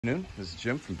This is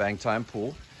Jim from Bang Time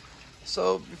Pool.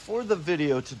 So before the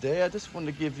video today, I just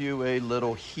wanted to give you a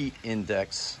little heat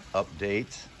index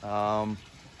update. How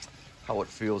it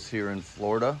feels here in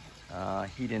Florida.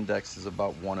 Heat index is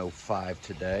about 105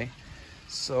 today.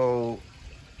 So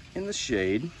in the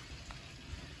shade,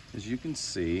 as you can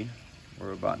see,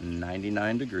 we're about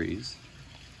 99 degrees.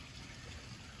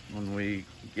 When we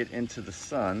get into the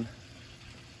sun,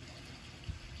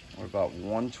 we're about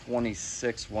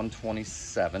 126,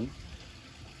 127.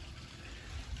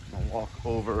 I'll walk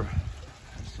over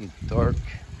some dark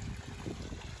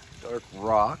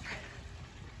rock.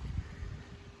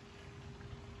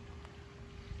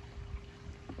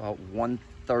 About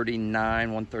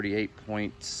 139, 138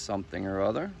 point something or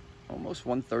other. Almost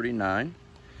 139.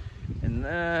 And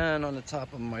then on the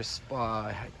top of my spa,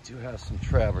 I do have some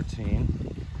travertine,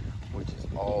 which is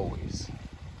always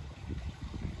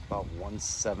about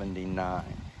 179.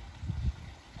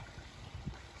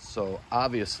 So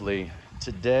obviously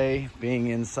today being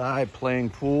inside playing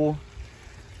pool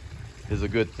is a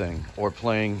good thing, or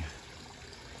playing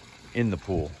in the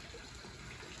pool.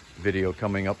 Video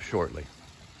coming up shortly.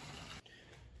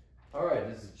 All right,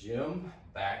 this is Jim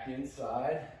back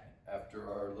inside after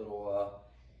our little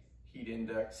heat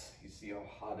index. You see how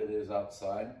hot it is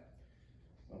outside.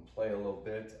 I'm gonna play a little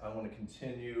bit. I want to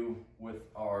continue with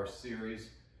our series.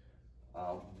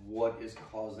 What is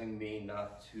causing me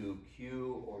not to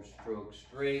cue or stroke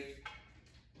straight,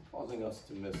 causing us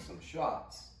to miss some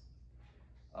shots.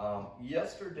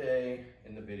 Yesterday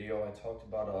in the video, I talked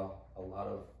about a lot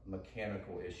of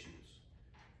mechanical issues.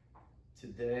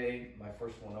 Today, my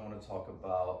first one, I want to talk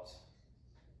about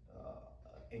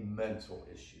a mental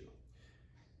issue.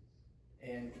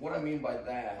 And what I mean by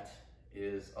that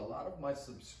is a lot of my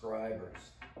subscribers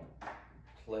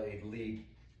play league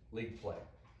play.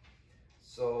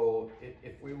 So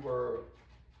if we were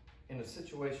in a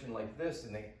situation like this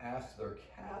and they asked their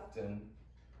captain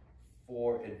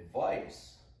for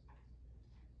advice,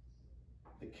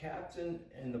 the captain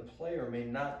and the player may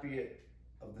not be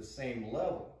of the same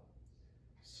level.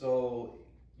 So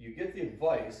you get the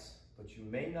advice, but you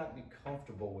may not be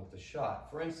comfortable with the shot.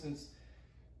 For instance,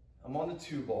 I'm on the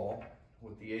 2-ball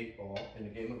with the 8-ball in a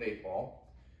game of 8-ball,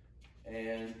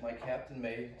 and my captain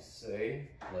may say,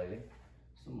 play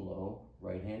some low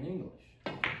right-hand English.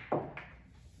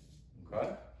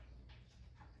 Okay?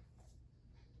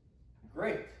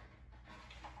 Great.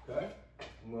 Okay?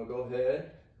 I'm gonna go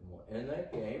ahead and we'll end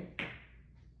that game.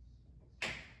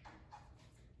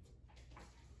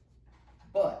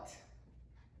 But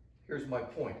here's my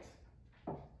point.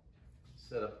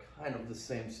 Set up kind of the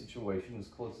same situation as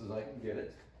close as I can get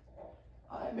it.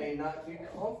 I may not be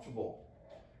comfortable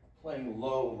playing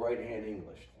low right-hand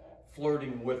English,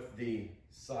 flirting with the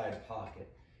side pocket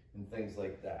and things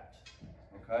like that,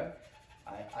 okay?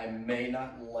 I may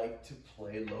not like to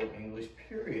play low English,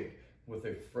 period, with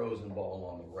a frozen ball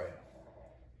on the rail.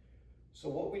 So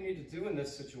what we need to do in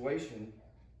this situation,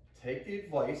 take the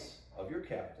advice of your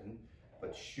captain,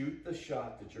 but shoot the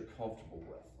shot that you're comfortable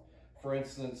with. For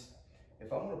instance,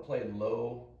 if I'm gonna play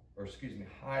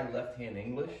high left-hand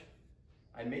English,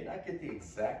 I may not get the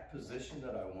exact position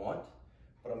that I want,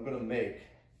 but I'm gonna make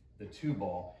the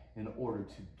 2-ball in order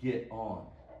to get on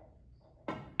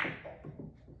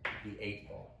the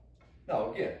 8-ball.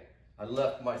 Now again, I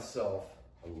left myself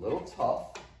a little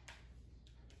tough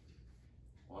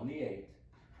on the 8,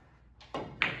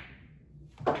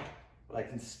 but I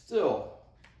can still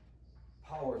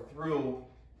power through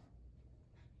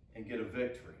and get a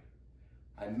victory.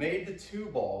 I made the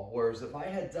 2-ball, whereas if I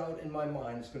had doubt in my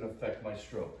mind, it's going to affect my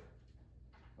stroke.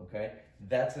 Okay?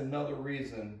 That's another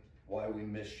reason why we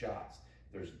miss shots.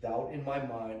 There's doubt in my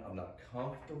mind. I'm not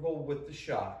comfortable with the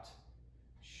shot.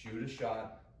 Shoot a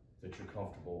shot that you're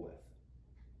comfortable with.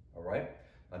 All right?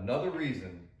 Another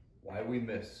reason why we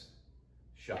miss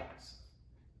shots.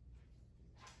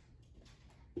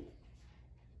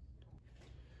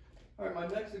 All right, my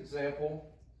next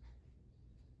example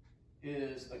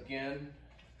is, again,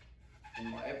 in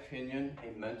my opinion,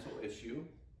 a mental issue.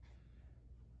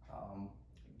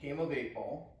 Game of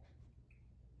 8-ball.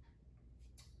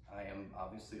 I am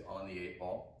obviously on the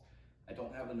 8-ball. I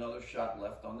don't have another shot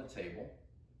left on the table.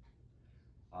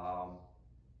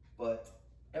 But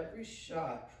every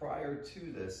shot prior to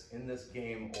this, in this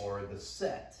game or the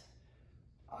set,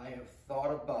 I have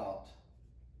thought about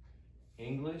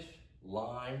English,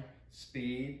 line,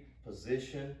 speed,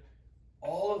 position.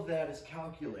 All of that is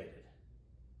calculated.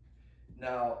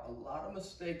 Now, a lot of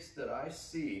mistakes that I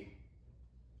see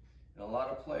in a lot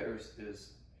of players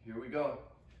is, here we go.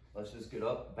 Let's just get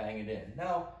up, bang it in.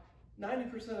 Now,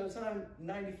 90% of the time,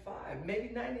 95,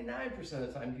 maybe 99% of the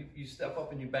time, you step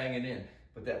up and you bang it in.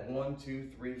 But that 1, 2,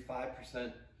 3,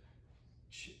 5%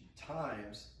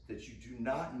 times that you do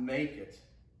not make it,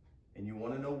 and you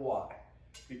want to know why,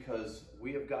 because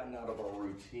we have gotten out of our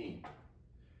routine.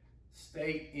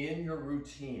 Stay in your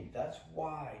routine. That's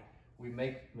why we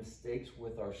make mistakes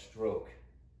with our stroke.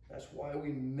 That's why we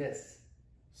miss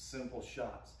simple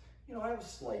shots. You know, I have a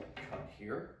slight cut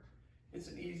here. It's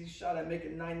an easy shot. I make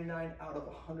it 99 out of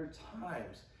 100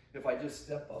 times if I just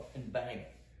step up and bang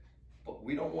it. But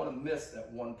we don't want to miss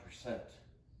that 1%.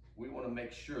 We want to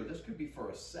make sure. This could be for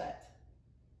a set.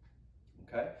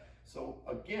 Okay? So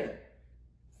again,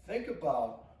 think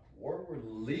about where we're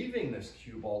leaving this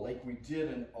cue ball like we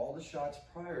did in all the shots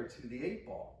prior to the 8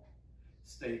 ball.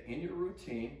 Stay in your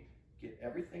routine, get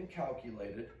everything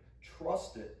calculated,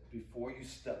 trust it before you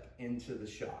step into the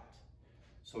shot.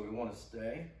 So we want to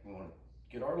stay, we want to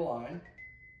get our line,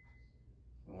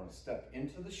 we want to step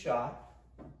into the shot,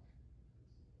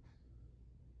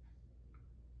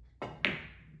 and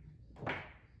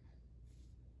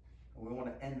we want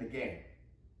to end the game.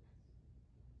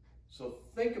 So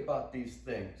think about these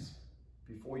things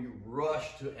before you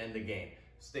rush to end the game.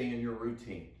 Stay in your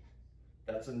routine.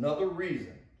 That's another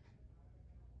reason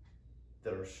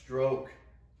that our stroke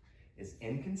is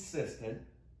inconsistent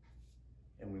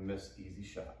and we miss easy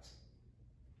shots.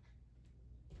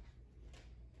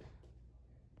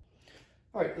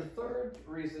 All right, the third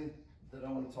reason that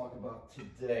I want to talk about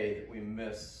today that we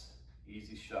miss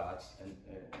easy shots and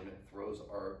it throws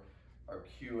our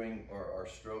cueing or our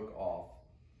stroke off.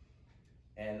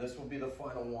 And this will be the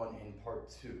final one in part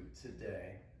 2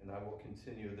 today, and I will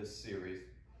continue this series.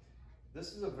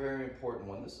 This is a very important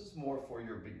one. This is more for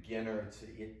your beginner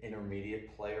to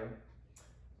intermediate player.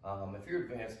 If you're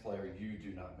an advanced player, you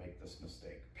do not make this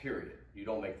mistake, period. You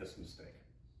don't make this mistake,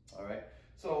 all right?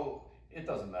 So it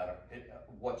doesn't matter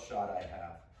what shot I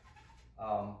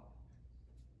have.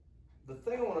 The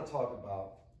thing I want to talk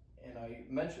about, and I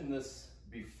mentioned this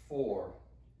before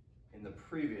in the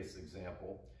previous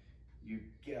example, you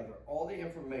gather all the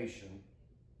information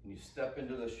and you step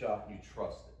into the shot and you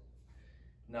trust it.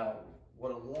 Now,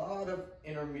 what a lot of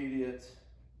intermediate,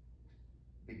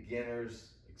 beginners,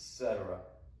 etc.,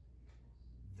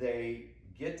 they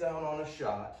get down on a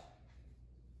shot,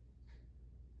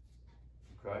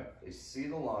 okay? They see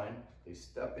the line, they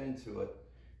step into it,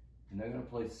 and they're gonna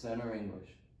play center English.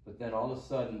 But then all of a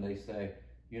sudden they say,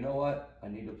 you know what? I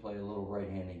need to play a little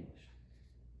right-hand English.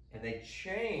 And they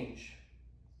change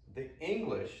the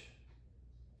English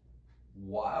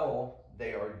while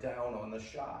they are down on the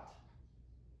shot,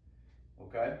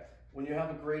 okay? When you have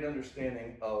a great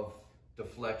understanding of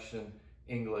deflection,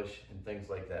 English, and things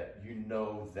like that, you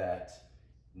know that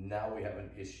now we have an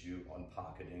issue on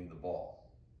pocketing the ball.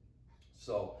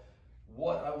 So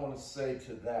what I want to say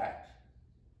to that,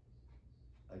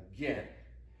 again,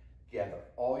 gather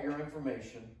all your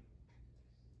information,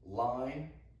 line,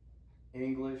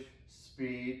 English,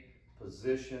 speed,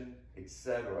 position,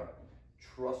 etc.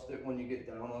 Trust it when you get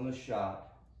down on the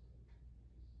shot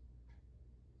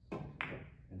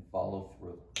and follow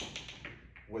through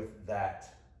with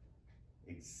that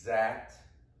exact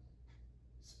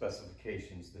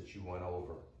specifications that you went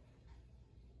over,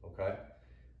 okay?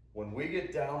 When we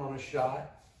get down on a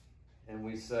shot and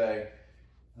we say,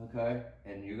 okay,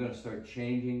 and you're gonna start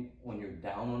changing when you're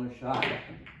down on a shot,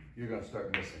 you're gonna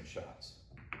start missing shots,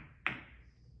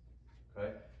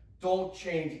 okay? Don't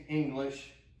change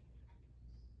English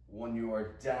when you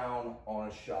are down on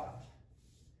a shot,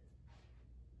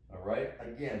 all right?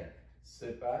 Again,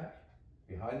 sit back,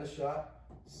 behind the shot,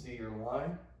 see your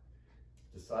line,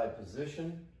 decide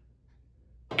position,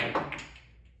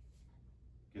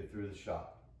 get through the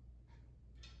shot.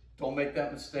 Don't make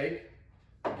that mistake.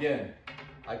 Again,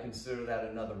 I consider that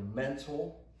another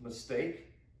mental mistake,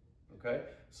 okay?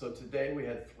 So today we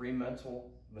had 3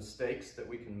 mental mistakes that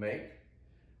we can make.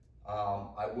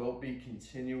 I will be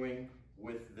continuing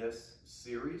with this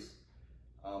series,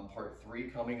 part 3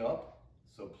 coming up.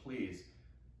 So please,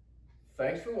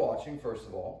 thanks for watching, first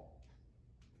of all.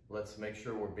 Let's make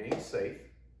sure we're being safe.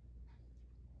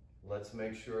 Let's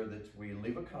make sure that we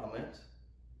leave a comment.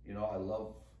 You know, I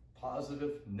love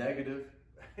positive, negative,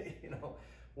 you know,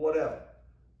 whatever.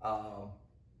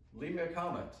 Leave me a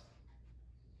comment.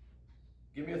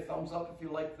 Give me a thumbs up if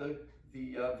you like the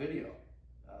video.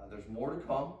 There's more to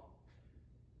come.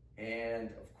 And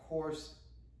of course,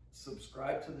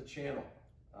 subscribe to the channel.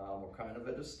 We're kind of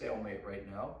at a stalemate right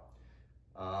now.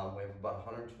 We have about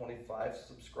 125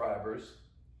 subscribers.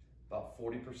 About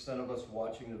 40% of us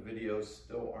watching the videos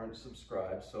still aren't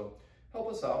subscribed. So help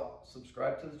us out,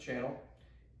 subscribe to the channel,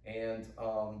 and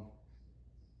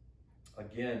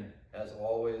Again, as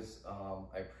always,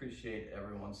 I appreciate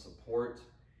everyone's support,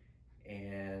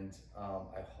 and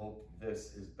I hope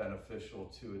this is beneficial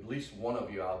to at least one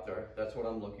of you out there. That's what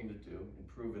I'm looking to do,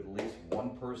 improve at least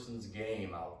one person's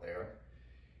game out there.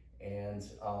 And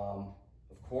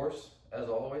of course, as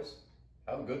always,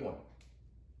 have a good one.